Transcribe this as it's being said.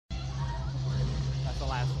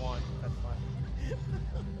last one. That's fine.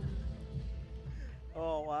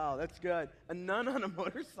 Oh, wow, that's good. A nun on a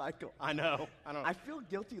motorcycle. I know. I don't. I feel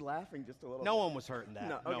guilty laughing just a little No bit. one was hurt in that.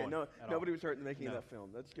 No, okay, one no, at all. nobody was hurt in the making No. of that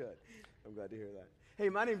film. That's good. I'm glad to hear that. Hey,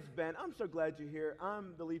 my name's Ben. I'm so glad you're here.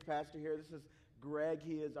 I'm the lead pastor here. This is Greg.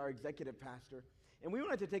 He is our executive pastor. And we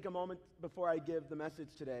wanted to take a moment before I give the message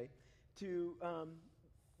today to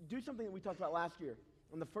do something that we talked about last year.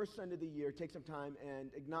 On the first Sunday of the year, take some time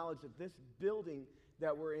and acknowledge that this building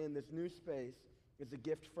that we're in, this new space, is a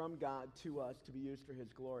gift from God to us to be used for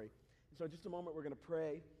His glory. And so in just a moment, we're going to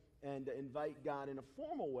pray and invite God in a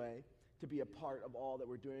formal way to be a part of all that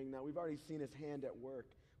we're doing. Now, we've already seen His hand at work.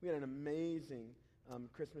 We had an amazing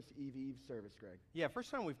Christmas Eve service, Greg. Yeah,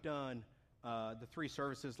 first time we've done the 3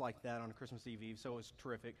 services like that on Christmas Eve, so it was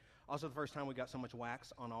terrific. Also, the first time we got so much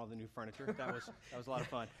wax on all the new furniture. That was a lot of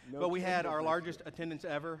fun. But we had our largest attendance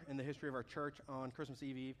ever in the history of our church on Christmas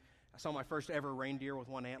Eve. I saw my first ever reindeer with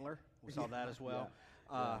 1 antler. We saw that as well.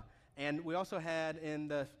 And we also had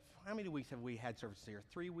how many weeks have we had services here?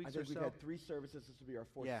 3 weeks or so? I think we've had 3 services. This will be our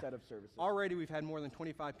 4th set of services. Already we've had more than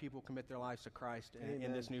 25 people commit their lives to Christ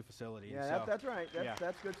in this new facility. Yeah, that's right.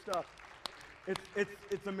 That's good stuff.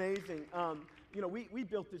 It's amazing. We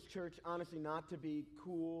built this church, honestly, not to be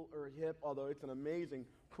cool or hip, although it's an amazing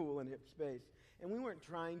cool and hip space. And we weren't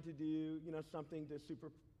trying to do, something to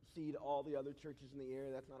supersede all the other churches in the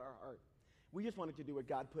area. That's not our heart. We just wanted to do what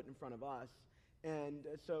God put in front of us. And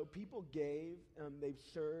so people gave, they've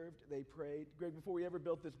served, they prayed. Greg, before we ever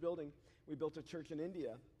built this building, we built a church in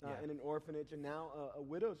India, in an orphanage, and now a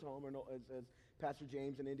widow's home, or as Pastor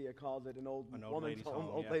James in India calls it, an old woman's home,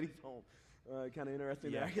 old lady's home. Kind of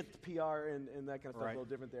interesting there. I guess PR and that kind of stuff is a little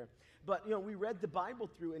different there. But, we read the Bible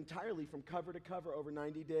through entirely from cover to cover over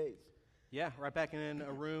 90 days. Yeah, right back in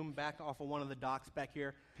a room back off of one of the docks back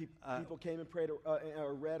here. People came and prayed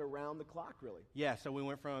or read around the clock, really. Yeah, so we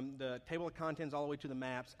went from the table of contents all the way to the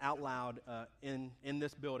maps out loud in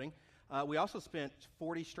this building. We also spent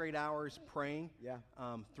 40 straight hours praying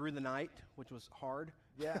through the night, which was hard.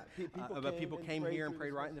 Yeah, people came here and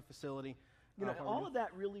prayed right in the facility. All of that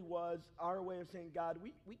really was our way of saying, God,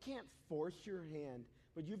 we can't force your hand,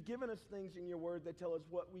 but you've given us things in your word that tell us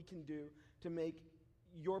what we can do to make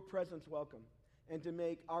your presence welcome and to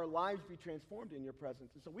make our lives be transformed in your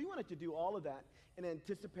presence. And so we wanted to do all of that in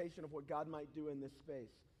anticipation of what God might do in this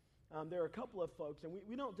space. There are a couple of folks, and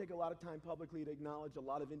we don't take a lot of time publicly to acknowledge a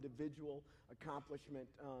lot of individual accomplishment.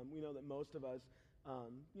 We know that most of us,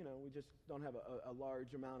 we just don't have a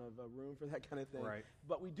large amount of room for that kind of thing. Right.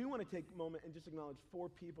 But we do want to take a moment and just acknowledge 4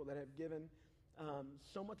 people that have given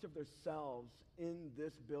so much of themselves in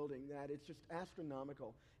this building that it's just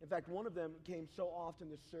astronomical. In fact, one of them came so often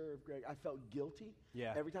to serve, Greg, I felt guilty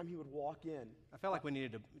every time he would walk in. I felt like we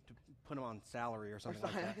needed to put him on salary or something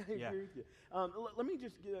like that. I agree with you. Let me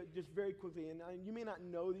just very quickly, and you may not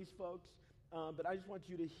know these folks, but I just want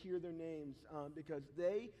you to hear their names because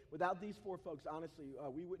without these 4 folks, honestly,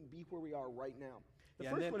 we wouldn't be where we are right now. The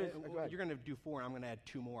first one is, you're going to do 4, and I'm going to add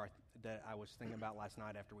 2 more that I was thinking about last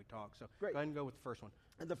night after we talked. So Great. Go ahead and go with the first one.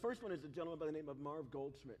 And the first one is a gentleman by the name of Marv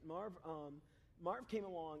Goldschmidt. Marv came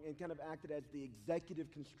along and kind of acted as the executive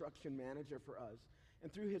construction manager for us.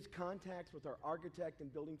 And through his contacts with our architect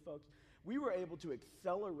and building folks, we were able to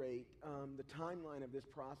accelerate the timeline of this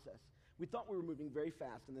process. We thought we were moving very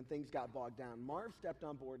fast, and then things got bogged down. Marv stepped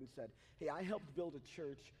on board and said, hey, I helped build a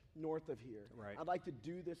church north of here. Right. I'd like to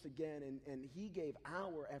do this again. And he gave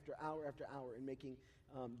hour after hour after hour in making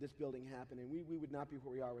this building happen, and we would not be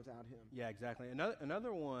where we are without him. Yeah, exactly.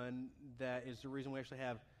 Another one that is the reason we actually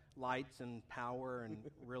have lights and power and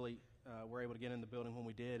really were able to get in the building when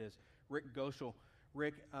we did is Rick Goschel.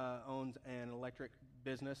 Rick owns an electric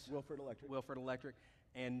business. Wilford Electric.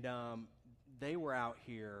 And they were out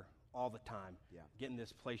here all the time, Yeah. getting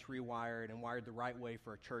this place rewired and wired the right way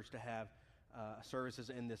for a church to have services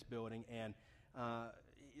in this building. And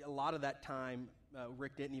a lot of that time,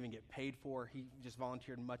 Rick didn't even get paid for. He just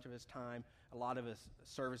volunteered much of his time, a lot of his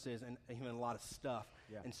services, and even a lot of stuff.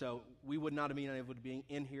 Yeah. And so we would not have been able to be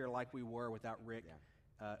in here like we were without Rick.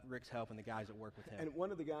 Yeah. Rick's help and the guys that work with him. And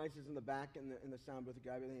one of the guys is in the back in the sound booth, a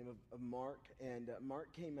guy by the name of Mark. And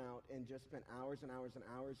Mark came out and just spent hours and hours and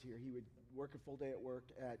hours here. He would work a full day at work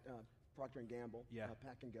at Procter & Gamble,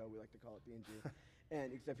 Pack and Go, we like to call it P&G.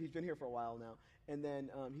 And except he's been here for a while now. And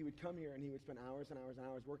then he would come here and he would spend hours and hours and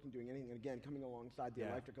hours working, doing anything. And again, coming alongside the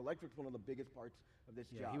electric. Electric's one of the biggest parts of this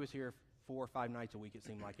job. He was here 4 or 5 nights a week, it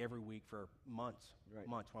seemed like, every week for months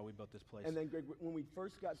while we built this place. And then, Greg, when we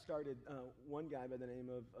first got started, one guy by the name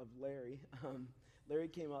of Larry, Larry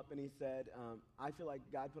came up and he said, I feel like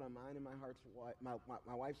God put on mine and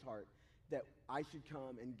my wife's heart that I should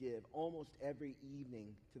come and give almost every evening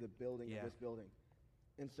to the building of this building.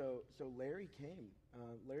 And so Larry came.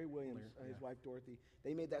 Larry Williams, his wife Dorothy,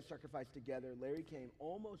 they made that sacrifice together. Larry came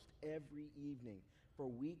almost every evening for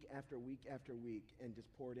week after week after week and just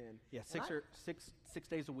poured in. Yeah, six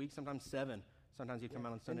days a week, sometimes 7. Sometimes he'd come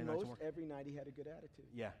out on Sunday nights. Most every night he had a good attitude.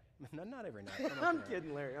 Yeah, not every night. I'm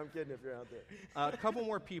kidding, Larry. I'm kidding if you're out there. A couple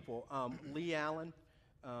more people. Lee Allen,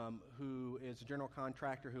 who is a general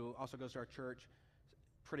contractor who also goes to our church,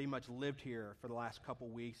 pretty much lived here for the last couple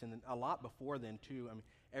weeks, and then a lot before then, too. I mean,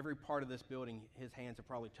 every part of this building, his hands have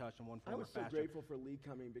probably touched in one form or fashion. I was so grateful for Lee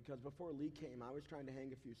coming because before Lee came, I was trying to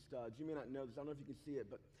hang a few studs. You may not know this. I don't know if you can see it,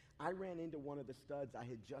 but I ran into one of the studs I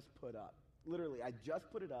had just put up. Literally, I just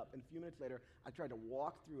put it up, and a few minutes later, I tried to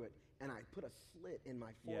walk through it, and I put a slit in my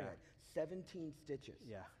forehead. 17 stitches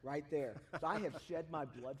right there. So I have shed my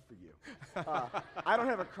blood for you. I don't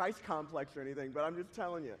have a Christ complex or anything, but I'm just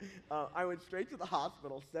telling you. I went straight to the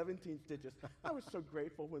hospital, 17 stitches. I was so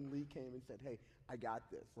grateful when Lee came and said, hey, I got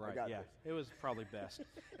this. Right, I got this. It was probably best.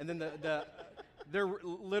 And then there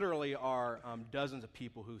literally are dozens of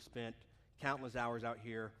people who spent countless hours out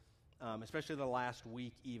here, especially the last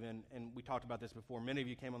week even, and we talked about this before. Many of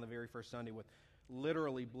you came on the very first Sunday with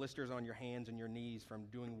literally blisters on your hands and your knees from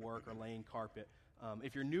doing work or laying carpet.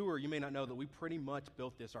 If you're newer, you may not know that we pretty much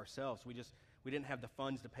built this ourselves. We didn't have the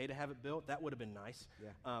funds to pay to have it built. That would have been nice.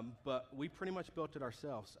 Yeah. But we pretty much built it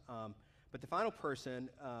ourselves. But the final person,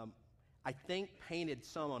 I think, painted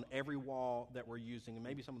some on every wall that we're using, and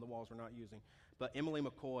maybe some of the walls we're not using. But Emily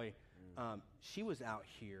McCoy, she was out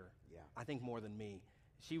here, I think, more than me.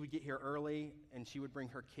 She would get here early, and she would bring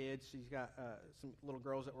her kids. She's got some little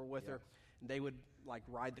girls that were with her. And they would,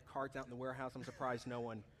 ride the carts out in the warehouse. I'm surprised no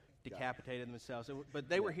one decapitated themselves. But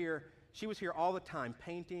they were here. She was here all the time,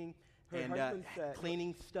 painting and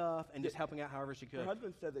cleaning stuff and just helping out however she could. Her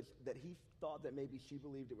husband said that he thought that maybe she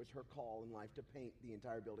believed it was her call in life to paint the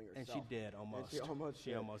entire building herself. And she did, almost.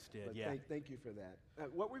 She almost did, but yeah. Thank you for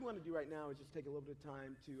that. What we want to do right now is just take a little bit of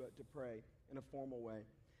time to pray in a formal way.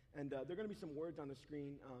 And there are going to be some words on the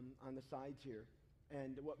screen on the sides here.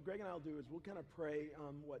 And what Greg and I will do is we'll kind of pray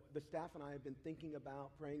what the staff and I have been thinking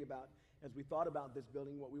about, praying about, as we thought about this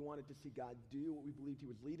building, what we wanted to see God do, what we believed he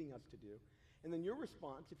was leading us to do. And then your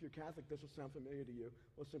response, if you're Catholic, this will sound familiar to you,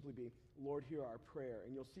 will simply be, Lord, hear our prayer.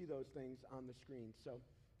 And you'll see those things on the screen. So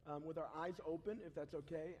with our eyes open, if that's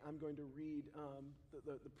okay, I'm going to read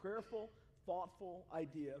the prayerful, thoughtful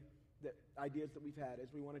ideas that we've had as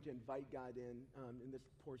we wanted to invite God in this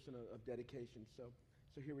portion of dedication. So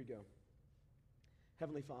here we go.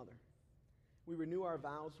 Heavenly Father, we renew our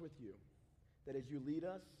vows with you that as you lead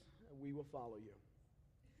us, we will follow you.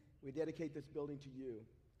 We dedicate this building to you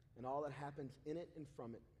and all that happens in it and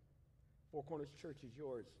from it. Four Corners Church is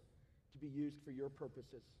yours to be used for your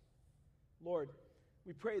purposes. Lord,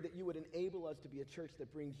 we pray that you would enable us to be a church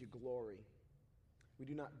that brings you glory. We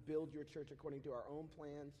do not build your church according to our own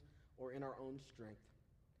plans or in our own strength.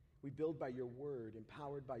 We build by your word,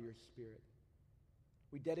 empowered by your spirit.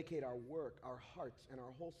 We dedicate our work, our hearts, and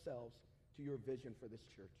our whole selves to your vision for this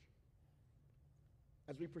church.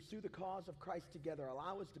 As we pursue the cause of Christ together,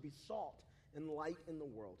 allow us to be salt and light in the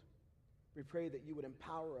world. We pray that you would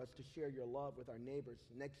empower us to share your love with our neighbors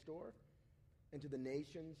next door and to the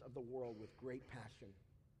nations of the world with great passion.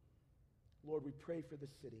 Lord, we pray for the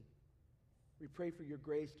city. We pray for your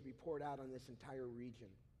grace to be poured out on this entire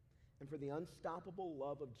region and for the unstoppable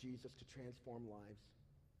love of Jesus to transform lives.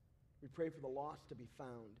 We pray for the lost to be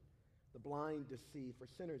found, the blind to see, for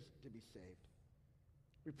sinners to be saved.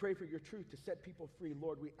 We pray for your truth to set people free.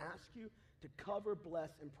 Lord, we ask you to cover, bless,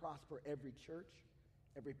 and prosper every church,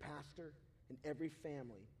 every pastor, and every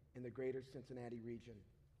family in the greater Cincinnati region.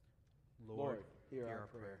 Lord, hear our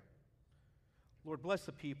prayer. Lord, bless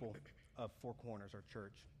the people of Four Corners, our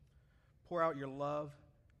church. Pour out your love,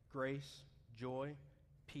 grace, joy,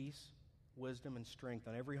 peace, wisdom, and strength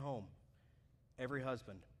on every home, every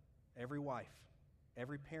husband, every wife,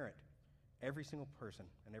 every parent, every single person,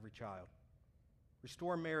 and every child.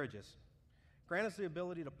 Restore marriages. Grant us the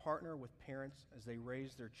ability to partner with parents as they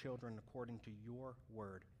raise their children according to your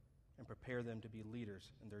word and prepare them to be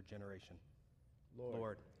leaders in their generation.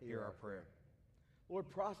 Lord, hear our prayer. Lord,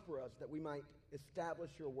 prosper us that we might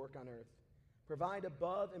establish your work on earth. Provide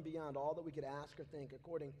above and beyond all that we could ask or think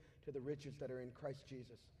according to the riches that are in Christ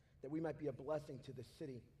Jesus, that we might be a blessing to the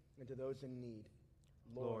city and to those in need.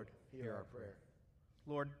 Lord, hear our prayer.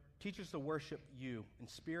 Lord, teach us to worship you in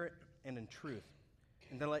spirit and in truth,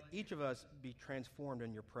 and to let each of us be transformed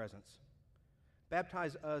in your presence.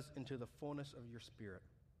 Baptize us into the fullness of your Spirit.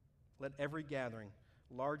 Let every gathering,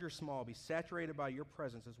 large or small, be saturated by your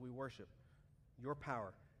presence as we worship, your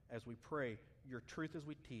power, as we pray, your truth as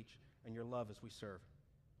we teach, and your love as we serve.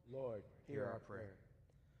 Lord, hear our prayer.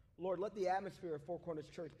 Lord, let the atmosphere of Four Corners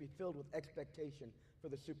Church be filled with expectation for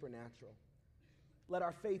the supernatural. Let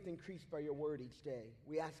our faith increase by your word each day.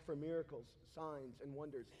 We ask for miracles, signs, and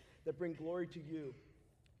wonders that bring glory to you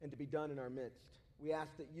and to be done in our midst. We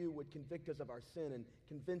ask that you would convict us of our sin and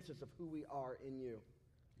convince us of who we are in you.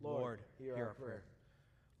 Lord, hear our prayer.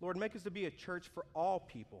 Lord, make us to be a church for all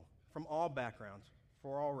people, from all backgrounds,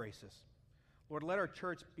 for all races. Lord, let our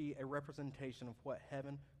church be a representation of what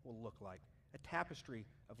heaven will look like, a tapestry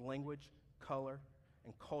of language, color,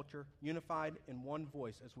 and culture, unified in one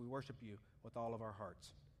voice as we worship you with all of our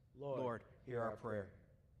hearts. Lord, hear our prayer.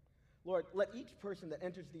 Lord, let each person that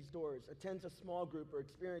enters these doors, attends a small group, or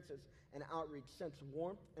experiences an outreach sense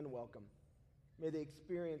warmth and welcome. May they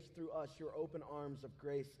experience through us your open arms of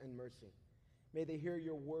grace and mercy. May they hear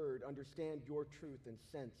your word, understand your truth, and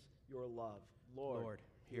sense your love. Lord,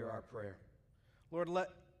 hear our prayer. Lord, let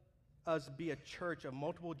us be a church of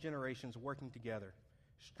multiple generations working together,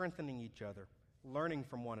 strengthening each other, learning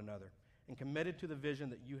from one another, and committed to the vision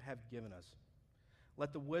that you have given us.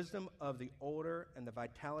 Let the wisdom of the older and the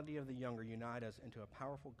vitality of the younger unite us into a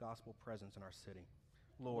powerful gospel presence in our city.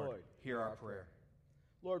 Lord, hear our prayer.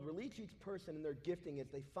 Lord, release each person in their gifting as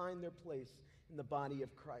they find their place in the body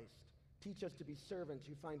of Christ. Teach us to be servants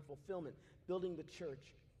who find fulfillment, building the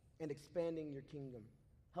church and expanding your kingdom.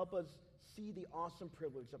 Help us see the awesome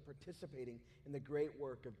privilege of participating in the great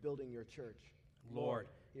work of building your church. Lord,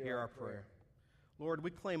 hear our prayer. Lord,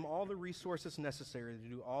 we claim all the resources necessary to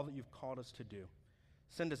do all that you've called us to do.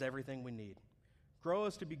 Send us everything we need. Grow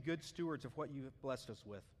us to be good stewards of what you have blessed us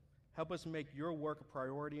with. Help us make your work a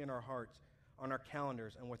priority in our hearts, on our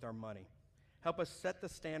calendars, and with our money. Help us set the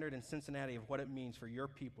standard in Cincinnati of what it means for your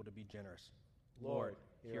people to be generous. Lord,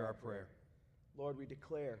 hear our prayer. Lord, we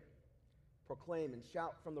declare, proclaim, and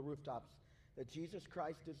shout from the rooftops that Jesus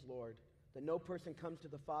Christ is Lord, that no person comes to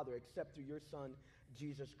the Father except through your Son,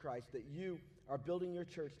 Jesus Christ, that you are building your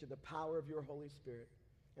church to the power of your Holy Spirit,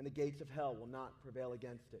 and the gates of hell will not prevail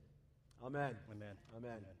against it. Amen. Amen.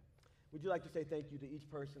 Amen. Would you like to say thank you to each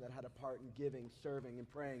person that had a part in giving, serving, and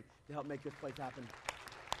praying to help make this place happen?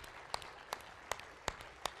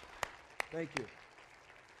 Thank you.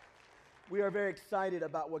 We are very excited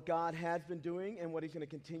about what God has been doing and what he's going to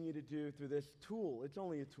continue to do through this tool. It's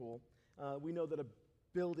only a tool. We know that a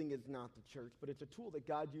building is not the church, but it's a tool that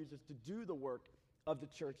God uses to do the work of the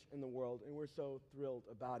church in the world, and we're so thrilled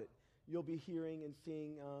about it. You'll be hearing and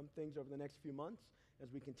seeing things over the next few months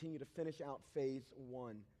as we continue to finish out phase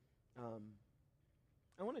 1.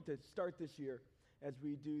 I wanted to start this year as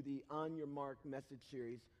we do the On Your Mark message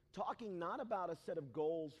series, talking not about a set of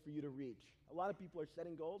goals for you to reach. A lot of people are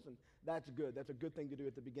setting goals, and that's good. That's a good thing to do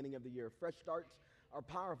at the beginning of the year. Fresh starts are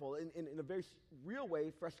powerful. In a very real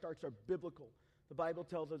way, fresh starts are biblical. The Bible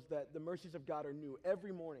tells us that the mercies of God are new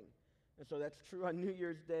every morning. And so that's true on New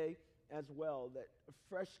Year's Day as well, that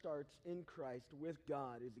fresh starts in Christ with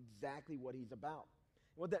God is exactly what he's about.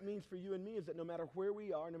 What that means for you and me is that no matter where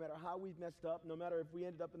we are, no matter how we've messed up, no matter if we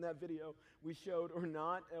ended up in that video we showed or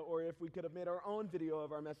not, or if we could have made our own video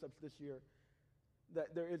of our mess-ups this year,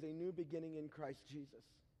 that there is a new beginning in Christ Jesus.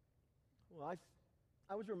 Well,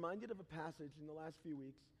 I was reminded of a passage in the last few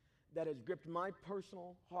weeks that has gripped my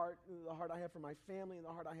personal heart, the heart I have for my family, and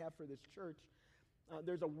the heart I have for this church.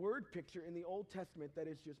 There's a word picture in the Old Testament that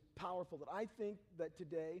is just powerful, that I think that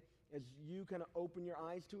today, as you kind of open your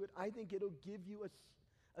eyes to it, I think it'll give you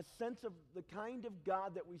a sense of the kind of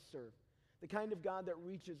God that we serve, the kind of God that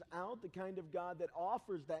reaches out, the kind of God that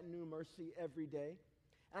offers that new mercy every day.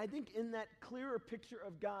 And I think in that clearer picture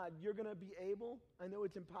of God, you're going to be able, I know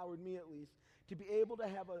it's empowered me at least, to be able to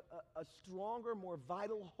have a stronger, more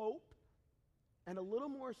vital hope and a little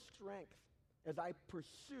more strength as I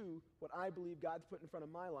pursue what I believe God's put in front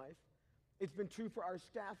of my life. It's been true for our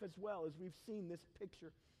staff as well, as we've seen this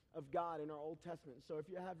picture of God in our Old Testament. So if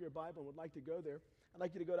you have your Bible and would like to go there, I'd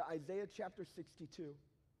like you to go to Isaiah chapter 62.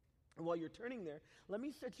 And while you're turning there, let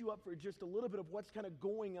me set you up for just a little bit of what's kind of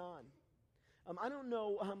going on. I don't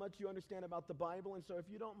know how much you understand about the Bible, and so if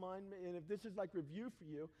you don't mind, and if this is like review for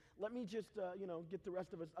you, let me just get the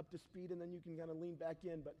rest of us up to speed, and then you can kind of lean back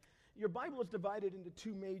in. But your Bible is divided into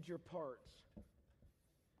two major parts.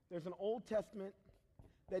 There's an Old Testament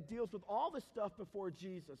that deals with all the stuff before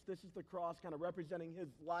Jesus. This is the cross kind of representing his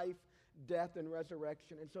life, death, and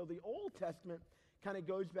resurrection. And so the Old Testament kind of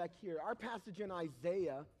goes back here. Our passage in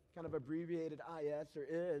Isaiah, kind of abbreviated IS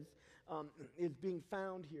or is being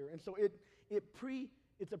found here. And so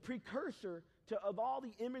it's a precursor of all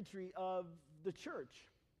the imagery of the church.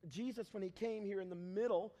 Jesus, when he came here in the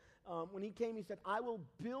middle, when he came, he said, I will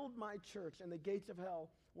build my church, and the gates of hell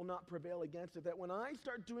will not prevail against it. That when I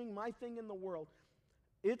start doing my thing in the world,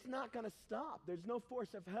 it's not going to stop. There's no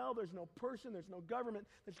force of hell, there's no person, there's no government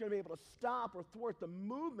that's going to be able to stop or thwart the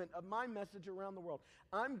movement of my message around the world.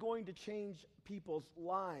 I'm going to change people's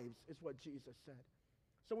lives, is what Jesus said.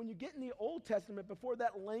 So when you get in the Old Testament, before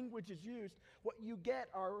that language is used, what you get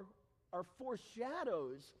are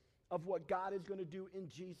foreshadows of what God is going to do in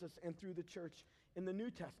Jesus and through the church in the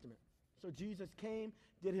New Testament. So Jesus came,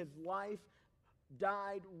 did his life,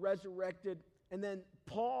 died, resurrected, and then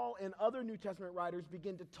Paul and other New Testament writers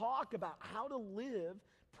begin to talk about how to live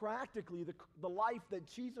practically the life that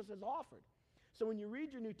Jesus has offered. So when you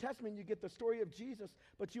read your New Testament, you get the story of Jesus,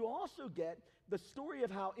 but you also get the story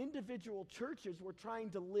of how individual churches were trying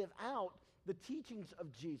to live out the teachings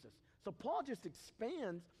of Jesus. So Paul just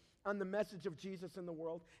expands on the message of Jesus in the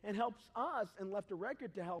world and helps us, and left a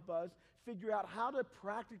record to help us, figure out how to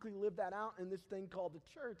practically live that out in this thing called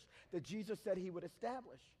the church that Jesus said he would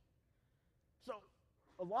establish. So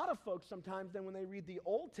a lot of folks sometimes then when they read the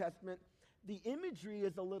Old Testament, the imagery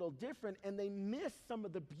is a little different and they miss some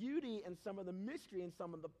of the beauty and some of the mystery and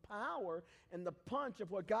some of the power and the punch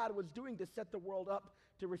of what God was doing to set the world up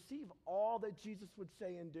to receive all that Jesus would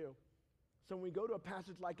say and do. So when we go to a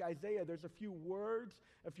passage like Isaiah, there's a few words,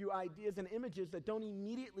 a few ideas and images that don't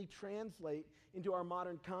immediately translate into our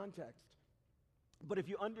modern context. But if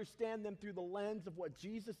you understand them through the lens of what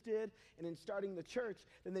Jesus did and in starting the church,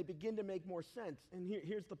 then they begin to make more sense. And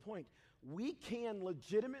here's the point. We can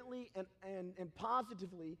legitimately and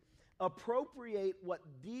positively appropriate what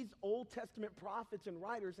these Old Testament prophets and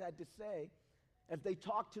writers had to say as they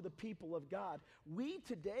talk to the people of God. We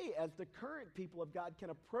today, as the current people of God,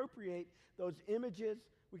 can appropriate those images,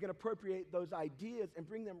 we can appropriate those ideas and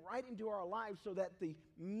bring them right into our lives so that the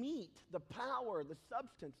meat, the power, the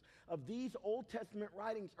substance of these Old Testament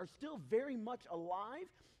writings are still very much alive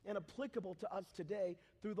and applicable to us today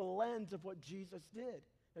through the lens of what Jesus did.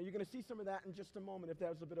 Now, you're going to see some of that in just a moment. If that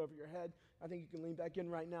was a bit over your head, I think you can lean back in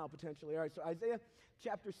right now, potentially. All right, so Isaiah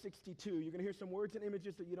chapter 62. You're going to hear some words and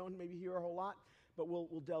images that you don't maybe hear a whole lot, but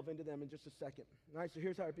we'll delve into them in just a second. All right, so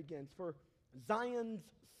here's how it begins. For Zion's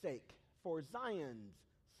sake. For Zion's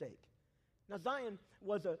sake. Now, Zion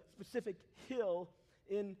was a specific hill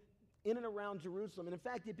in and around Jerusalem. And in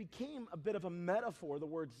fact, it became a bit of a metaphor, the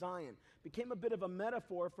word Zion. Became a bit of a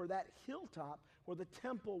metaphor for that hilltop where the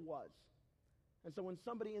temple was. And so when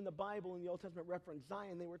somebody in the Bible in the Old Testament referenced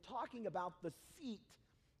Zion, they were talking about the seat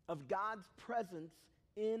of God's presence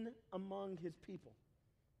in among his people.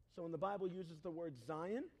 So when the Bible uses the word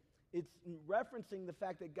Zion, it's referencing the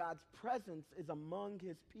fact that God's presence is among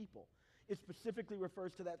his people. It specifically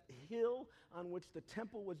refers to that hill on which the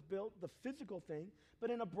temple was built, the physical thing, but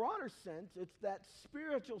in a broader sense, it's that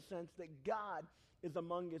spiritual sense that God is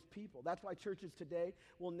among his people. That's why churches today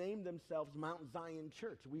will name themselves Mount Zion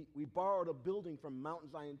Church. We borrowed a building from Mount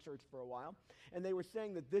Zion Church for a while, and they were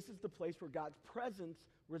saying that this is the place where God's presence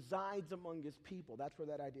resides among his people. That's where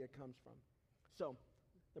that idea comes from. So,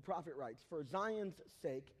 the prophet writes, for Zion's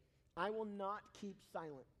sake, I will not keep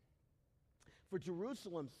silent. For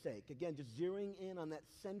Jerusalem's sake, again, just zeroing in on that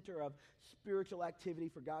center of spiritual activity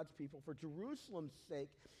for God's people. For Jerusalem's sake,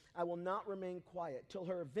 I will not remain quiet till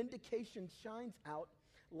her vindication shines out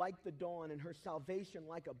like the dawn and her salvation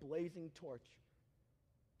like a blazing torch.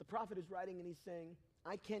 The prophet is writing and he's saying,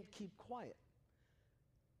 I can't keep quiet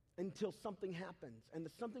until something happens. And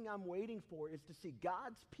the something I'm waiting for is to see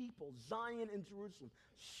God's people, Zion and Jerusalem,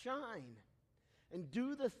 shine and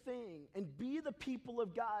do the thing and be the people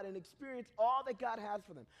of God and experience all that God has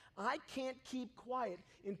for them. I can't keep quiet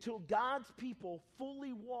until God's people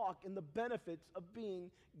fully walk in the benefits of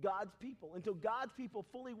being God's people, until God's people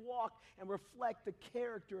fully walk and reflect the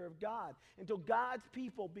character of God, until God's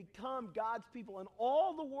people become God's people and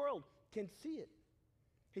all the world can see it.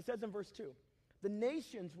 He says in verse 2, the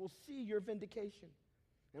nations will see your vindication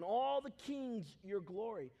and all the kings your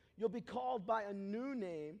glory. You'll be called by a new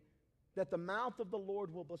name that the mouth of the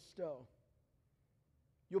Lord will bestow.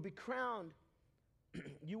 You'll be crowned,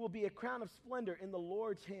 you will be a crown of splendor in the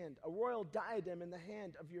Lord's hand, a royal diadem in the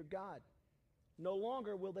hand of your God. No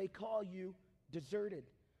longer will they call you deserted,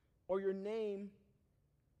 or name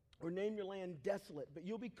your land desolate, but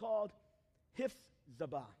you'll be called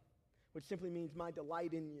Hifzabah, which simply means my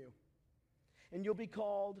delight in you. And your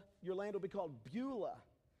land will be called Beulah,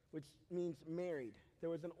 which means married. There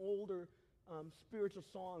was an older spiritual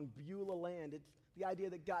song, Beulah Land. It's the idea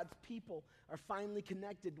that God's people are finally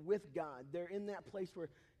connected with God. They're in that place where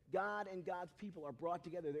God and God's people are brought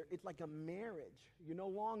together. It's like a marriage. You're no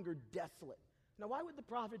longer desolate. Now, why would the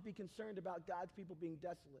prophet be concerned about God's people being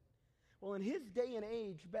desolate? Well, in his day and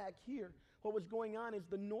age back here, what was going on is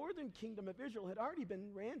the northern kingdom of Israel had already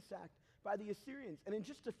been ransacked by the Assyrians. And in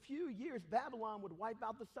just a few years, Babylon would wipe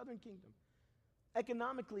out the southern kingdom.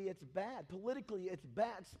 Economically, it's bad. Politically, it's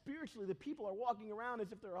bad. Spiritually, the people are walking around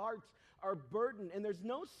as if their hearts are burdened, and there's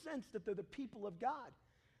no sense that they're the people of God.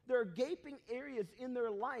 There are gaping areas in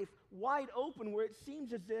their life wide open where it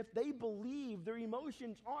seems as if they believe their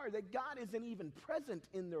emotions are that God isn't even present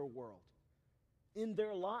in their world, in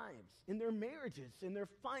their lives, in their marriages, in their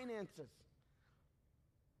finances.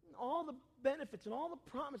 All the benefits and all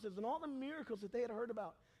the promises and all the miracles that they had heard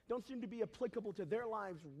about don't seem to be applicable to their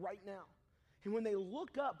lives right now. And when they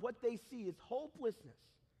look up, what they see is hopelessness.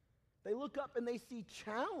 They look up and they see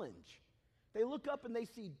challenge. They look up and they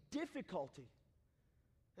see difficulty.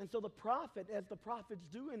 And so the prophet, as the prophets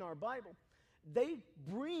do in our Bible, they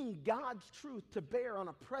bring God's truth to bear on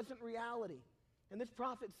a present reality. And this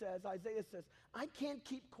prophet says, Isaiah says, I can't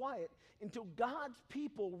keep quiet until God's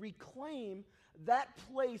people reclaim that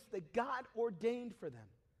place that God ordained for them,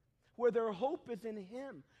 where their hope is in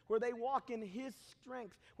Him, where they walk in His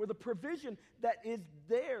strength, where the provision that is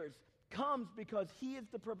theirs comes because He is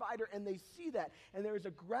the provider, and they see that. And there is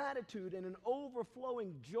a gratitude and an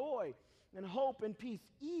overflowing joy and hope and peace,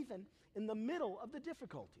 even in the middle of the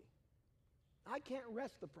difficulty. I can't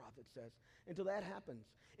rest, the prophet says, until that happens,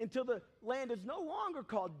 until the land is no longer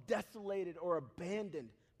called desolated or abandoned,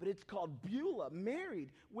 but it's called Beulah, married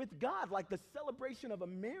with God, like the celebration of a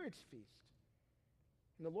marriage feast.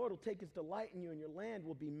 And the Lord will take His delight in you, and your land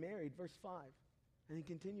will be married. Verse 5. And he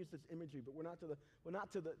continues this imagery, but we're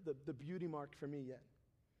not to the beauty mark for me yet.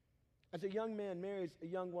 As a young man marries a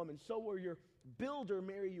young woman, so will your builder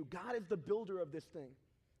marry you. God is the builder of this thing.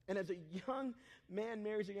 And as a young man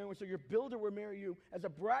marries a young woman, so your builder will marry you. As a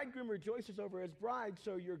bridegroom rejoices over his bride,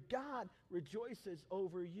 so your God rejoices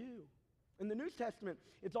over you. In the New Testament,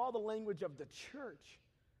 it's all the language of the church.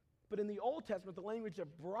 But in the Old Testament, the language of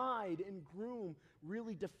bride and groom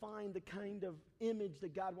really defined the kind of image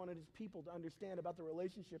that God wanted His people to understand about the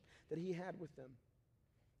relationship that He had with them.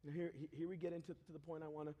 Now here we get into the point I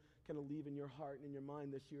want to kind of leave in your heart and in your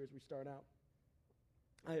mind this year as we start out.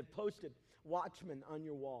 I have posted watchmen on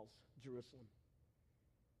your walls, Jerusalem.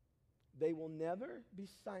 They will never be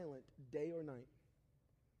silent day or night.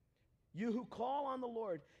 You who call on the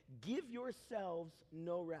Lord, give yourselves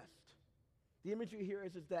no rest. The imagery here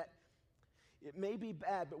is that it may be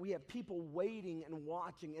bad, but we have people waiting and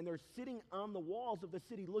watching, and they're sitting on the walls of the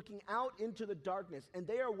city looking out into the darkness, and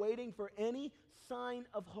they are waiting for any sign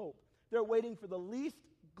of hope. They're waiting for the least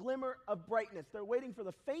glimmer of brightness. They're waiting for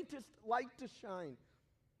the faintest light to shine.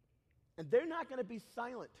 And they're not going to be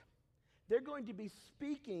silent. They're going to be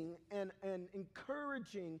speaking and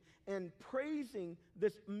encouraging and praising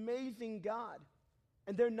this amazing God.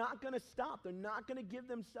 And they're not going to stop. They're not going to give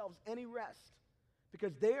themselves any rest,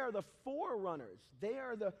 because they are the forerunners. They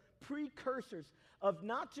are the precursors of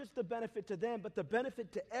not just the benefit to them, but the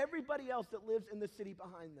benefit to everybody else that lives in the city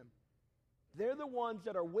behind them. They're the ones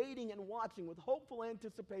that are waiting and watching with hopeful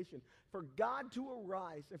anticipation for God to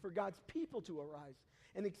arise and for God's people to arise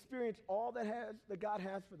and experience all that God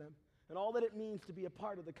has for them and all that it means to be a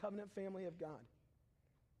part of the covenant family of God.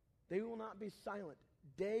 They will not be silent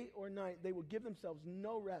day or night. They will give themselves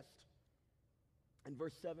no rest. And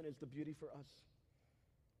verse 7 is the beauty for us.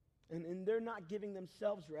 And they're not giving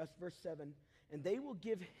themselves rest, verse 7, and they will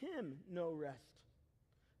give Him no rest.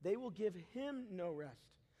 They will give Him no rest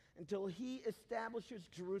until He establishes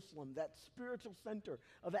Jerusalem, that spiritual center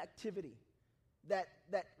of activity, that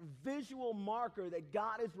visual marker that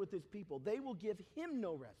God is with His people. They will give Him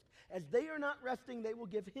no rest. As they are not resting, they will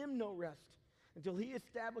give Him no rest until He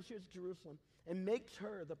establishes Jerusalem and makes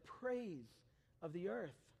her the praise of the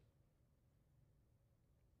earth.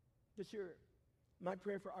 This year, my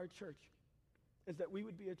prayer for our church is that we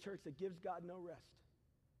would be a church that gives God no rest.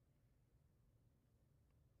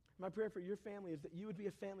 My prayer for your family is that you would be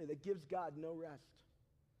a family that gives God no rest.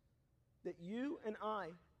 That you and I,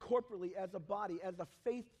 corporately as a body, as a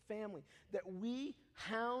faith family, that we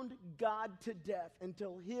hound God to death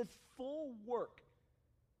until His full work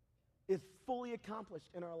is fully accomplished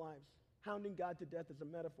in our lives. Hounding God to death is a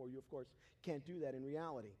metaphor. You, of course, can't do that in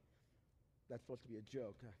reality. That's supposed to be a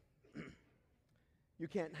joke. You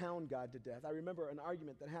can't hound God to death. I remember an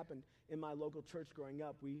argument that happened in my local church growing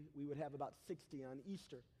up. We would have about 60 on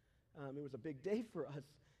Easter. It was a big day for us.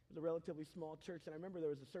 It was a relatively small church, and I remember there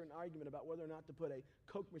was a certain argument about whether or not to put a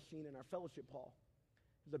Coke machine in our fellowship hall.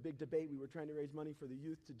 It was a big debate. We were trying to raise money for the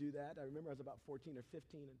youth to do that. I remember I was about 14 or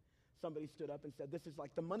 15, and somebody stood up and said, this is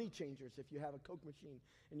like the money changers if you have a Coke machine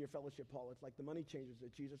in your fellowship hall. It's like the money changers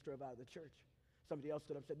that Jesus drove out of the church. Somebody else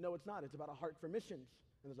stood up and said, no, it's not. It's about a heart for missions.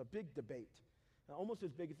 And there's a big debate. almost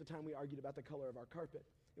as big as the time we argued about the color of our carpet.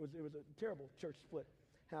 It was a terrible church split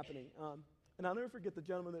happening. And I'll never forget the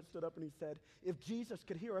gentleman that stood up and he said, if Jesus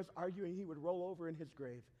could hear us arguing, he would roll over in his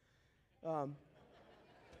grave.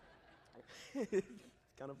 It's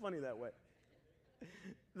kind of funny that way.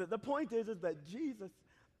 The point is that Jesus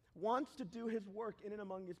wants to do his work in and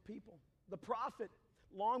among his people. The prophet,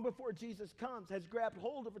 long before Jesus comes, has grabbed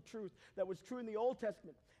hold of a truth that was true in the Old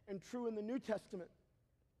Testament and true in the New Testament.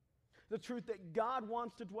 The truth that God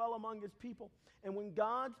wants to dwell among his people. And when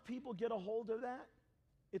God's people get a hold of that,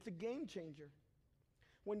 it's a game changer.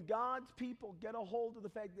 When God's people get a hold of the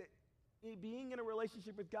fact that being in a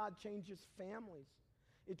relationship with God changes families.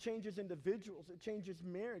 It changes individuals. It changes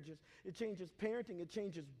marriages. It changes parenting. It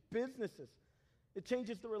changes businesses. It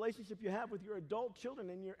changes the relationship you have with your adult children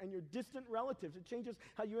and your distant relatives. It changes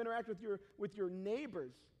how you interact with your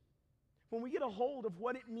neighbors. When we get a hold of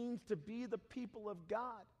what it means to be the people of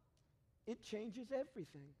God, it changes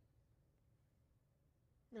everything.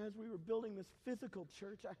 As we were building this physical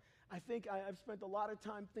church, I think I've spent a lot of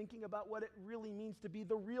time thinking about what it really means to be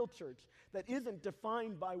the real church that isn't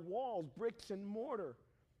defined by walls, bricks, and mortar.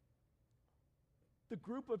 The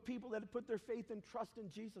group of people that have put their faith and trust in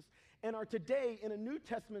Jesus and are today, in a New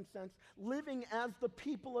Testament sense, living as the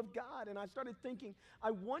people of God. And I started thinking,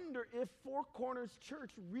 I wonder if Four Corners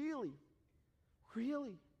Church really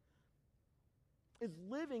is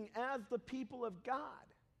living as the people of God.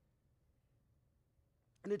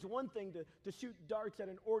 And it's one thing to shoot darts at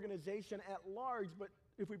an organization at large, but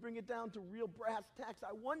if we bring it down to real brass tacks,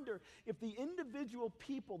 I wonder if the individual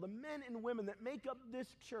people, the men and women that make up this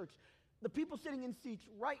church, the people sitting in seats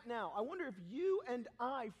right now, I wonder if you and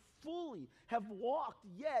I fully have walked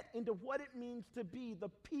yet into what it means to be the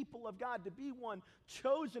people of God, to be one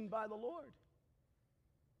chosen by the Lord.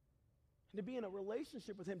 And to be in a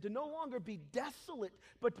relationship with him, to no longer be desolate,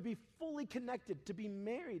 but to be fully connected, to be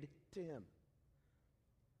married to him.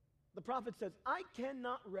 The prophet says, I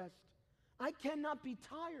cannot rest. I cannot be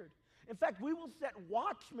tired. In fact, we will set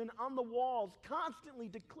watchmen on the walls, constantly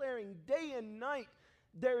declaring day and night,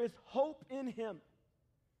 there is hope in him.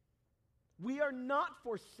 We are not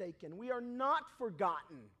forsaken. We are not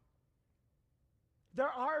forgotten. There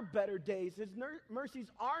are better days. His mercies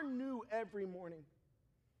are new every morning.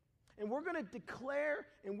 And we're going to declare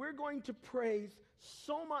and we're going to praise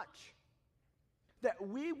so much that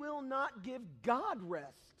we will not give God rest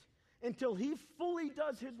until he fully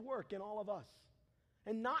does his work in all of us.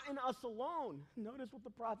 And not in us alone. Notice what the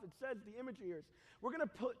prophet says, the imagery here is. We're going to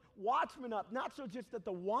put watchmen up, not so just that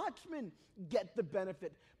the watchmen get the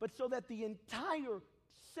benefit, but so that the entire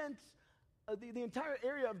sense, the entire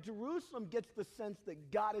area of Jerusalem gets the sense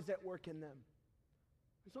that God is at work in them.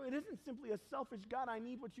 So it isn't simply a selfish, God, I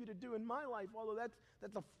need what you to do in my life, although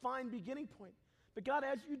that's a fine beginning point. But God,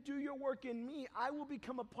 as you do your work in me, I will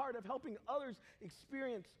become a part of helping others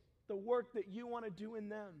experience the work that you want to do in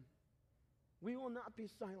them. We will not be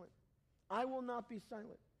silent. I will not be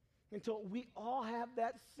silent until we all have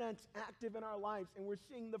that sense active in our lives and we're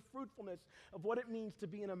seeing the fruitfulness of what it means to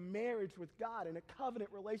be in a marriage with God, in a covenant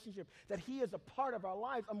relationship, that he is a part of our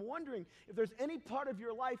lives. I'm wondering if there's any part of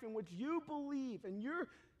your life in which you believe and you're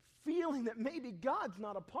feeling that maybe God's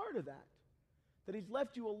not a part of that he's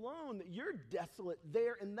left you alone, that you're desolate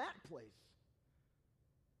there in that place.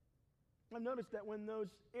 I've noticed that when those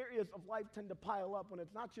areas of life tend to pile up, when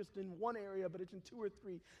it's not just in one area, but it's in two or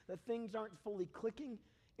three, that things aren't fully clicking,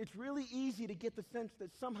 it's really easy to get the sense that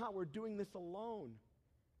somehow we're doing this alone.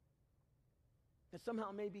 That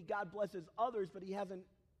somehow maybe God blesses others, but he hasn't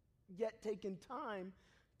yet taken time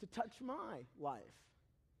to touch my life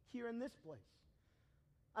here in this place.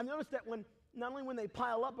 I've noticed that not only when they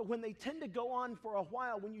pile up, but when they tend to go on for a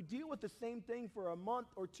while, when you deal with the same thing for a month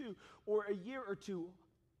or two, or a year or two,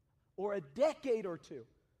 or a decade or two,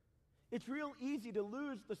 it's real easy to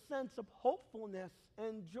lose the sense of hopefulness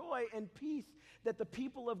and joy and peace that the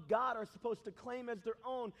people of God are supposed to claim as their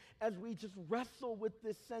own, as we just wrestle with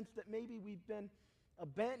this sense that maybe we've been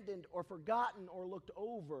abandoned or forgotten or looked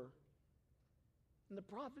over. And the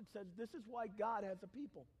prophet says this is why God has a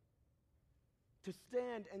people. To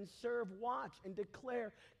stand and serve, watch, and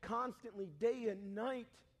declare constantly, day and night,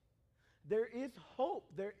 there is hope,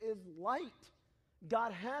 there is light.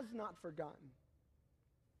 God has not forgotten.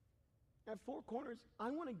 At Four Corners, I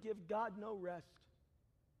want to give God no rest.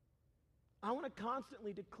 I want to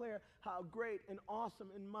constantly declare how great and awesome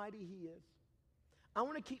and mighty he is. I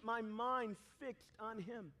want to keep my mind fixed on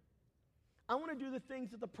him. I want to do the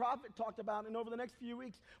things that the prophet talked about, and over the next few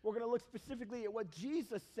weeks, we're going to look specifically at what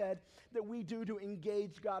Jesus said that we do to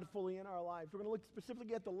engage God fully in our lives. We're going to look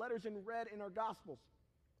specifically at the letters in red in our Gospels.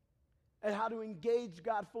 at how to engage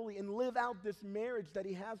God fully and live out this marriage that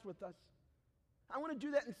he has with us. I want to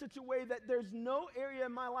do that in such a way that there's no area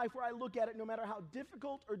in my life where I look at it, no matter how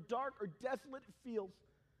difficult or dark or desolate it feels,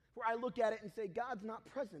 where I look at it and say, God's not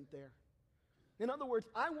present there. In other words,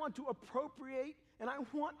 I want to appropriate, and I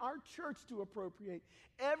want our church to appropriate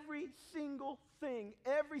every single thing,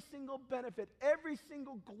 every single benefit, every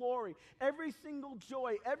single glory, every single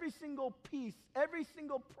joy, every single peace, every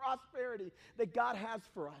single prosperity that God has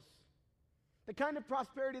for us. The kind of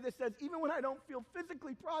prosperity that says, even when I don't feel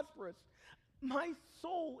physically prosperous, my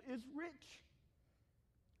soul is rich.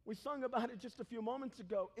 We sung about it just a few moments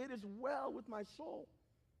ago. It is well with my soul.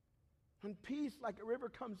 When peace like a river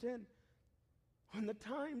comes in, when the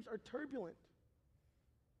times are turbulent.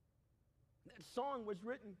 That song was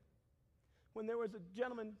written when there was a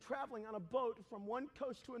gentleman traveling on a boat from one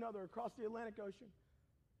coast to another across the Atlantic Ocean.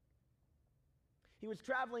 He was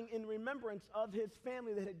traveling in remembrance of his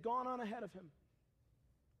family that had gone on ahead of him.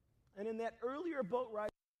 And in that earlier boat ride,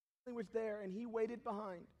 he was there and he waited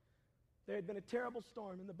behind. There had been a terrible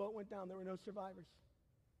storm and the boat went down. There were no survivors.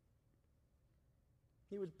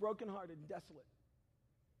 He was brokenhearted and desolate.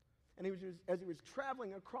 And as he was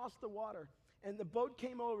traveling across the water, and the boat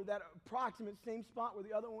came over that approximate same spot where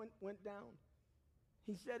the other one went down,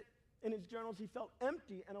 he said in his journals he felt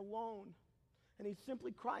empty and alone. And he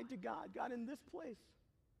simply cried to God, God, in this place.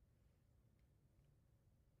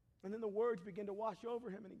 And then the words began to wash over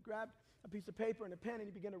him, and he grabbed a piece of paper and a pen, and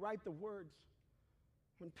he began to write the words.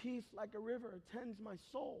 When peace like a river attends my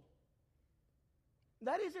soul.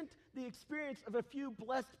 That isn't the experience of a few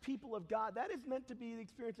blessed people of God. That is meant to be the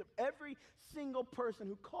experience of every single person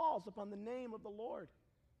who calls upon the name of the Lord.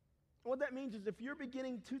 And what that means is if you're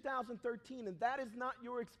beginning 2013 and that is not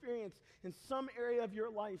your experience in some area of your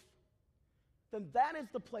life, then that is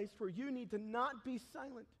the place where you need to not be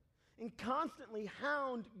silent and constantly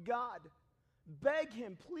hound God. Beg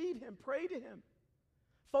him, plead him, pray to him.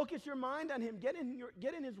 Focus your mind on him. Get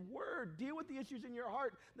in his word. Deal with the issues in your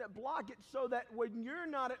heart that block it so that when you're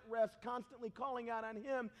not at rest constantly calling out on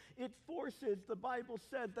him, it forces, the Bible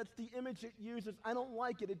says, that's the image it uses. I don't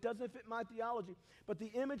like it. It doesn't fit my theology. But the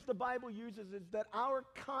image the Bible uses is that our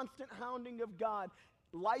constant hounding of God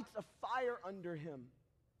lights a fire under him.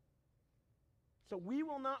 So we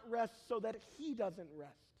will not rest so that he doesn't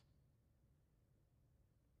rest.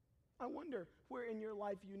 I wonder where in your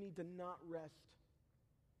life you need to not rest.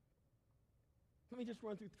 Let me just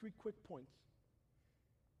run through 3 quick points.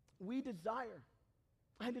 I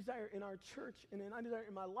desire in our church, and I desire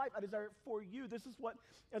in my life, I desire it for you. This is what,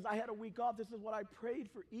 as I had a week off, this is what I prayed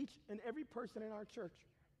for each and every person in our church.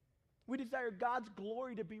 We desire God's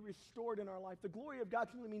glory to be restored in our life. The glory of God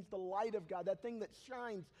simply means the light of God, that thing that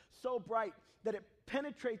shines so bright that it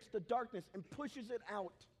penetrates the darkness and pushes it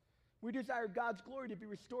out. We desire God's glory to be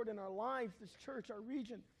restored in our lives, this church, our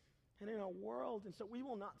region, and in our world. And so we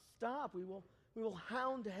will not stop. We will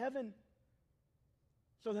hound heaven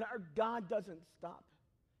so that our God doesn't stop.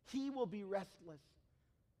 He will be restless,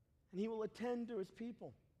 and he will attend to his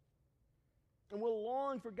people. And we'll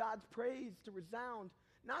long for God's praise to resound,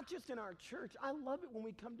 not just in our church. I love it when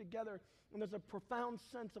we come together and there's a profound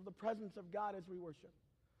sense of the presence of God as we worship.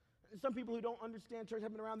 And some people who don't understand church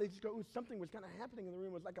have been around, they just go, ooh, something was kind of happening in the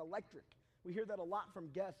room. It was like electric. We hear that a lot from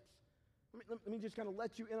guests. Let me just kind of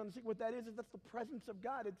let you in on the secret. What that is that's the presence of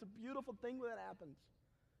God. It's a beautiful thing when that happens.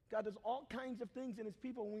 God does all kinds of things in his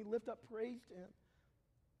people when we lift up praise to him.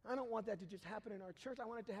 I don't want that to just happen in our church. I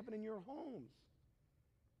want it to happen in your homes.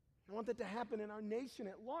 I want that to happen in our nation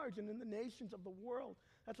at large and in the nations of the world.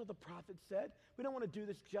 That's what the prophet said. We don't want to do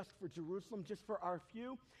this just for Jerusalem, just for our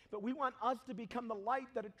few, but we want us to become the light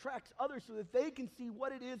that attracts others so that they can see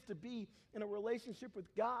what it is to be in a relationship with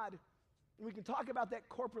God. And we can talk about that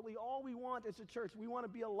corporately all we want as a church. We want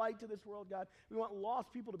to be a light to this world, God. We want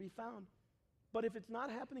lost people to be found. But if it's not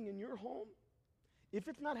happening in your home, if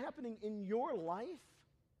it's not happening in your life,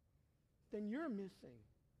 then you're missing.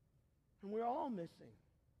 And we're all missing.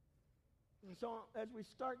 And so as we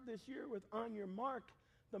start this year with On Your Mark,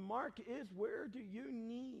 the mark is, where do you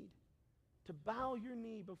need to bow your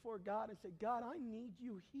knee before God and say, God, I need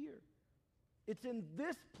you here. It's in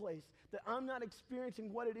this place that I'm not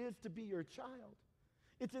experiencing what it is to be your child.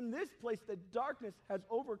 It's in this place that darkness has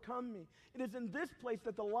overcome me. It is in this place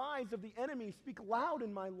that the lies of the enemy speak loud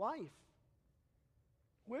in my life.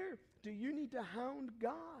 Where do you need to hound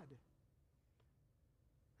God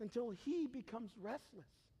until he becomes restless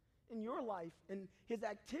in your life and his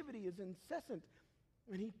activity is incessant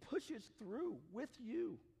and he pushes through with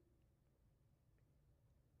you?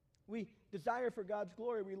 We desire for God's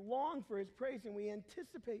glory. We long for his praise, and we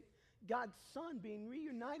anticipate God's Son being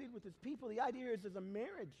reunited with his people. The idea is as a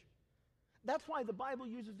marriage. That's why the Bible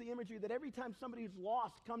uses the imagery that every time somebody who's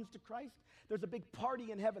lost comes to Christ, there's a big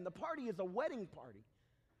party in heaven. The party is a wedding party.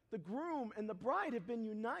 The groom and the bride have been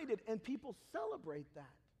united, and people celebrate that.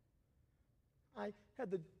 I had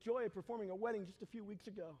the joy of performing a wedding just a few weeks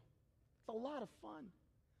ago. It's a lot of fun.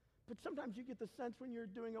 But sometimes you get the sense when you're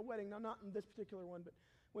doing a wedding, now not in this particular one, but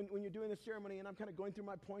when you're doing the ceremony and I'm kind of going through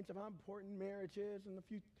my points of how important marriage is and a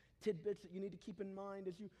few tidbits that you need to keep in mind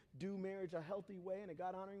as you do marriage a healthy way and a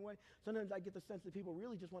God-honoring way, sometimes I get the sense that people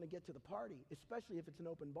really just want to get to the party, especially if it's an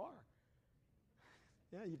open bar.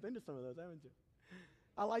 Yeah, you've been to some of those, haven't you?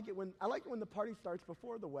 I like it when the party starts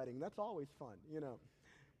before the wedding. That's always fun, you know.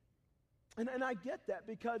 And I get that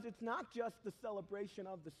because it's not just the celebration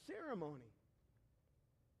of the ceremony.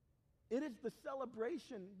 It is the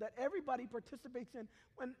celebration that everybody participates in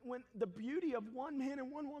when the beauty of one man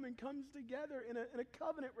and one woman comes together in a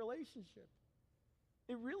covenant relationship.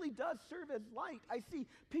 It really does serve as light. I see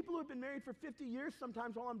people who have been married for 50 years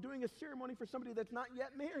sometimes while I'm doing a ceremony for somebody that's not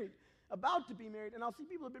yet married, about to be married, and I'll see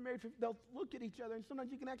people who have been married, they'll look at each other, and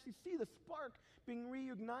sometimes you can actually see the spark being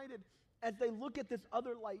reignited as they look at this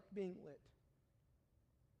other light being lit.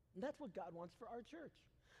 And that's what God wants for our church.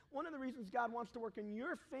 One of the reasons God wants to work in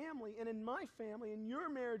your family and in my family, in your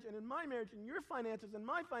marriage and in my marriage, in your finances and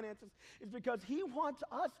my finances, is because He wants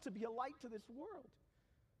us to be a light to this world.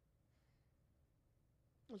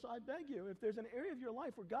 And so I beg you, if there's an area of your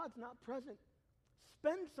life where God's not present,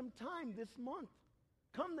 spend some time this month.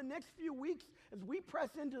 Come the next few weeks as we press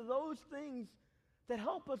into those things that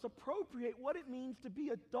help us appropriate what it means to be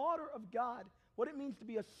a daughter of God, what it means to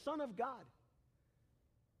be a son of God.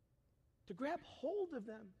 To grab hold of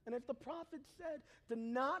them. And as the prophet said, to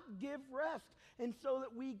not give rest, and so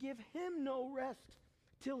that we give Him no rest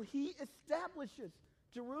till He establishes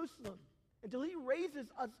Jerusalem, until He raises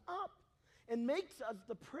us up and makes us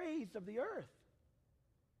the praise of the earth.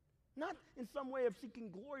 Not in some way of seeking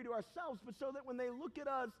glory to ourselves, but so that when they look at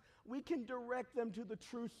us, we can direct them to the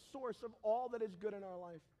true source of all that is good in our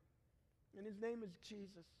life. And His name is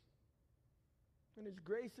Jesus. And His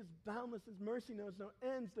grace is boundless, His mercy knows no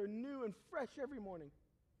ends. They're new and fresh every morning.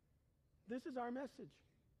 This is our message.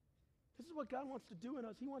 This is what God wants to do in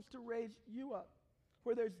us. He wants to raise you up.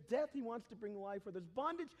 Where there's death, He wants to bring life. Where there's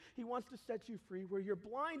bondage, He wants to set you free. Where you're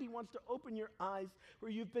blind, He wants to open your eyes.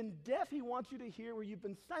 Where you've been deaf, He wants you to hear. Where you've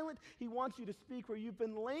been silent, He wants you to speak. Where you've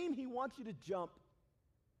been lame, He wants you to jump.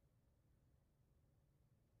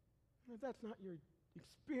 And if that's not your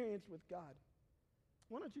experience with God,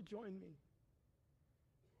 why don't you join me?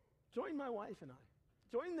 Join my wife and I.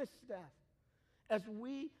 Join this staff as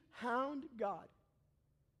we hound God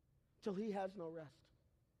till He has no rest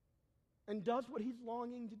and does what He's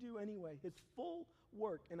longing to do anyway, His full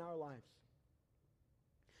work in our lives.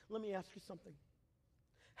 Let me ask you something.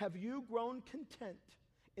 Have you grown content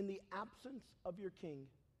in the absence of your King?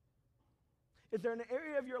 Is there an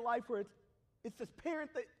area of your life where it's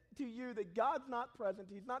apparent to you that God's not present,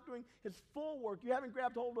 He's not doing His full work, you haven't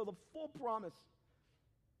grabbed hold of the full promise?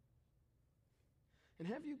 And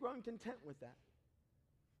have you grown content with that?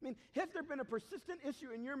 I mean, has there been a persistent issue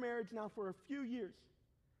in your marriage now for a few years?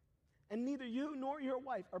 And neither you nor your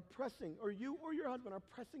wife are pressing, or you or your husband are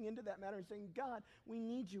pressing into that matter and saying, God, we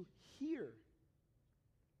need you here.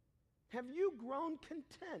 Have you grown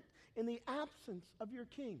content in the absence of your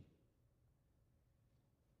King?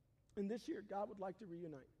 And this year, God would like to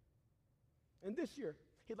reunite. And this year,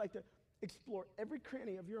 He'd like to explore every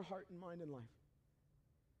cranny of your heart and mind and life.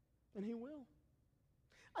 And He will.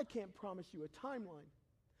 I can't promise you a timeline,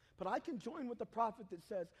 but I can join with the prophet that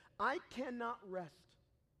says, I cannot rest.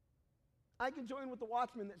 I can join with the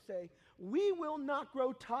watchmen that say, we will not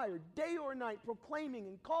grow tired day or night proclaiming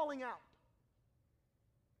and calling out.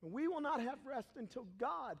 And we will not have rest until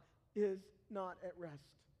God is not at rest.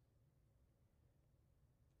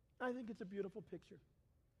 I think it's a beautiful picture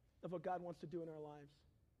of what God wants to do in our lives.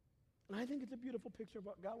 And I think it's a beautiful picture of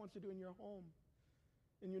what God wants to do in your home,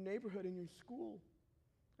 in your neighborhood, in your school,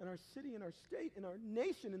 in our city, in our state, in our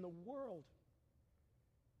nation, in the world.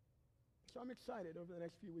 So I'm excited over the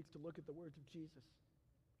next few weeks to look at the words of Jesus,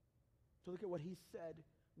 to look at what He said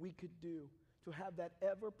we could do, to have that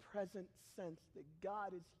ever-present sense that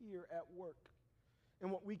God is here at work, and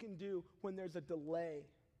what we can do when there's a delay.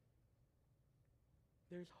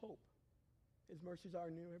 There's hope. His mercies are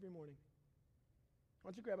new every morning. Why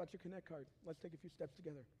don't you grab out your Connect card? Let's take a few steps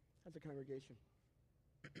together as a congregation.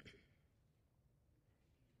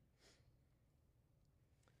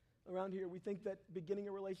 Around here, we think that beginning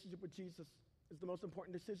a relationship with Jesus is the most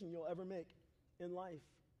important decision you'll ever make in life.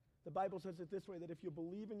 The Bible says it this way, that if you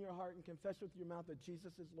believe in your heart and confess with your mouth that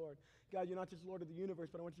Jesus is Lord, God, you're not just Lord of the universe,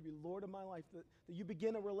 but I want you to be Lord of my life, that you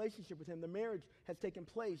begin a relationship with him. The marriage has taken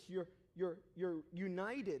place. You're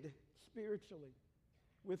united spiritually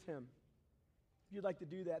with him. If you'd like to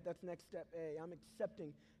do that, that's next step A. I'm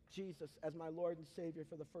accepting Jesus as my Lord and Savior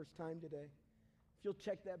for the first time today. If you'll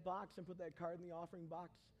check that box and put that card in the offering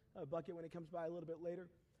box bucket when it comes by a little bit later,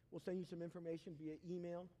 we'll send you some information via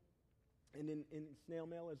email and in snail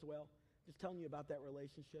mail as well, just telling you about that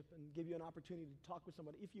relationship and give you an opportunity to talk with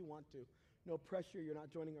somebody if you want to. No pressure. You're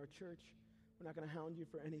not joining our church. We're not going to hound you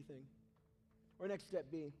for anything. Or next step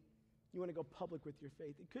B, you want to go public with your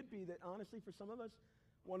faith. It could be that, honestly, for some of us,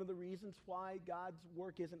 one of the reasons why God's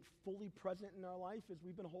work isn't fully present in our life is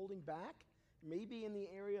we've been holding back, maybe in the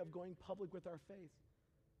area of going public with our faith.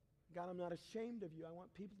 God, I'm not ashamed of you. I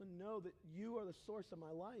want people to know that you are the source of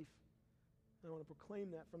my life. And I want to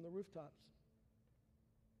proclaim that from the rooftops.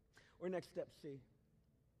 Or next step C.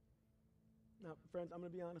 Now, friends, I'm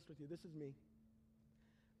going to be honest with you. This is me.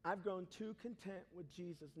 I've grown too content with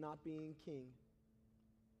Jesus not being king.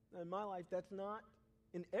 Now, in my life, that's not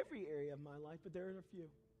in every area of my life, but there are a few.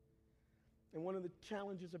 And one of the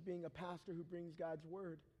challenges of being a pastor who brings God's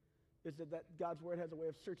word is that God's word has a way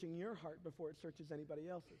of searching your heart before it searches anybody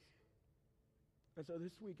else's. And so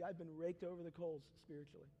this week, I've been raked over the coals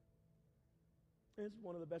spiritually. And it's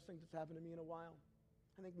one of the best things that's happened to me in a while.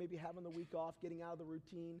 I think maybe having the week off, getting out of the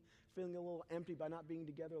routine, feeling a little empty by not being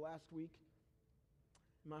together last week.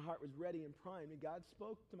 My heart was ready and primed, and God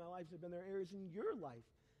spoke to my life. There have been there areas in your life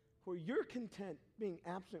where you're content being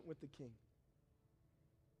absent with the King.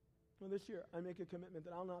 Well, this year, I make a commitment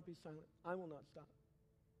that I'll not be silent. I will not stop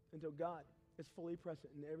until God is fully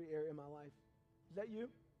present in every area of my life. Is that you?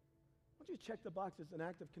 Why don't you check the box as an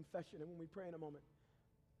act of confession, and when we pray in a moment,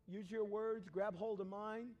 use your words, grab hold of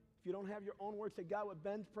mine. If you don't have your own words, say, God, what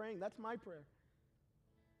Ben's praying, that's my prayer.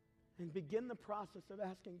 And begin the process of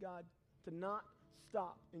asking God to not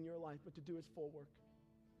stop in your life, but to do his full work.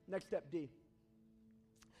 Next step, D.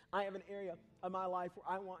 I have an area of my life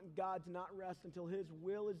where I want God to not rest until his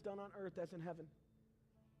will is done on earth as in heaven.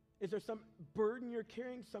 Is there some burden you're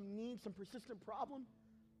carrying, some need, some persistent problem?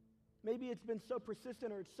 Maybe it's been so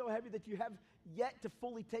persistent or it's so heavy that you have yet to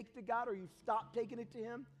fully take to God, or you've stopped taking it to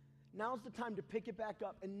him. Now's the time to pick it back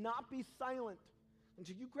up and not be silent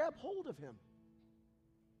until you grab hold of him.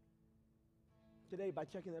 Today, by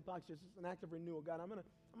checking that box, it's an act of renewal. God, I'm going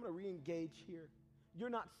to re-engage here. You're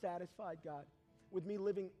not satisfied, God, with me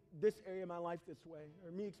living this area of my life this way,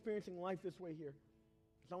 or me experiencing life this way here.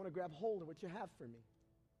 So I want to grab hold of what you have for me.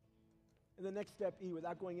 And the next step, E,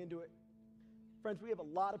 without going into it, friends, we have a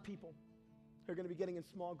lot of people who are going to be getting in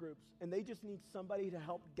small groups, and they just need somebody to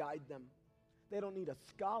help guide them. They don't need a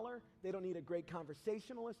scholar. They don't need a great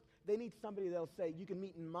conversationalist. They need somebody that'll say, you can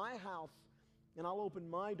meet in my house, and I'll open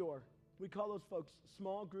my door. We call those folks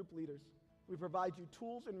small group leaders. We provide you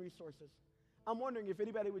tools and resources. I'm wondering if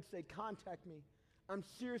anybody would say, contact me. I'm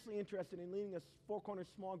seriously interested in leading a Four Corners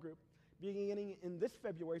small group beginning in this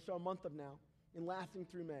February, so a month of now, and lasting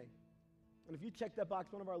through May. And if you check that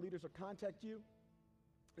box, one of our leaders will contact you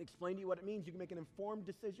and explain to you what it means. You can make an informed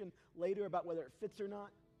decision later about whether it fits or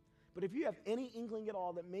not. But if you have any inkling at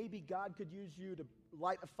all that maybe God could use you to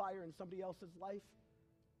light a fire in somebody else's life,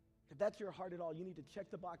 if that's your heart at all, you need to check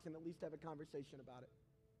the box and at least have a conversation about it.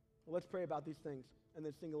 Well, let's pray about these things and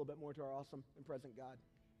then sing a little bit more to our awesome and present God.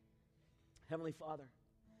 Heavenly Father,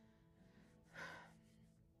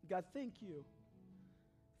 God, thank you.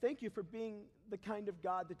 Thank you for being the kind of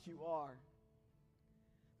God that you are.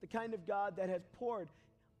 The kind of God that has poured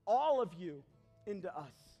all of you into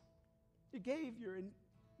us. You gave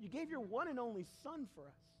your one and only Son for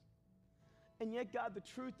us. And yet, God, the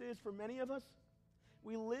truth is, for many of us,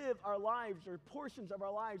 we live our lives or portions of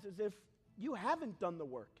our lives as if you haven't done the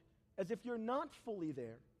work, as if you're not fully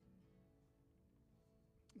there.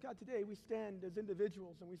 God, today we stand as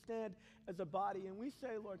individuals and we stand as a body and we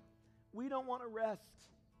say, Lord, we don't want to rest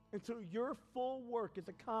until your full work is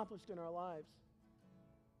accomplished in our lives.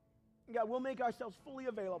 God, we'll make ourselves fully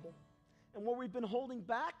available. And where we've been holding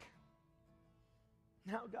back,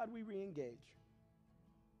 now, God, we re-engage.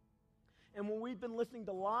 And when we've been listening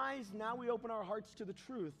to lies, now we open our hearts to the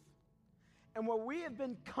truth. And where we have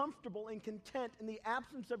been comfortable and content in the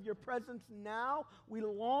absence of your presence, now we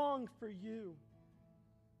long for you.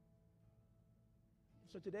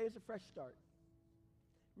 So today is a fresh start.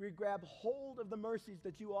 We grab hold of the mercies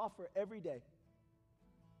that you offer every day.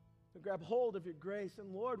 We grab hold of your grace.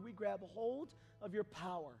 And Lord, we grab hold of your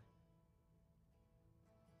power.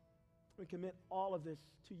 We commit all of this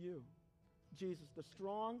to you, Jesus, the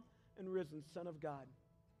strong and risen Son of God.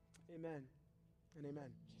 Amen and amen.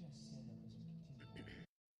 just sit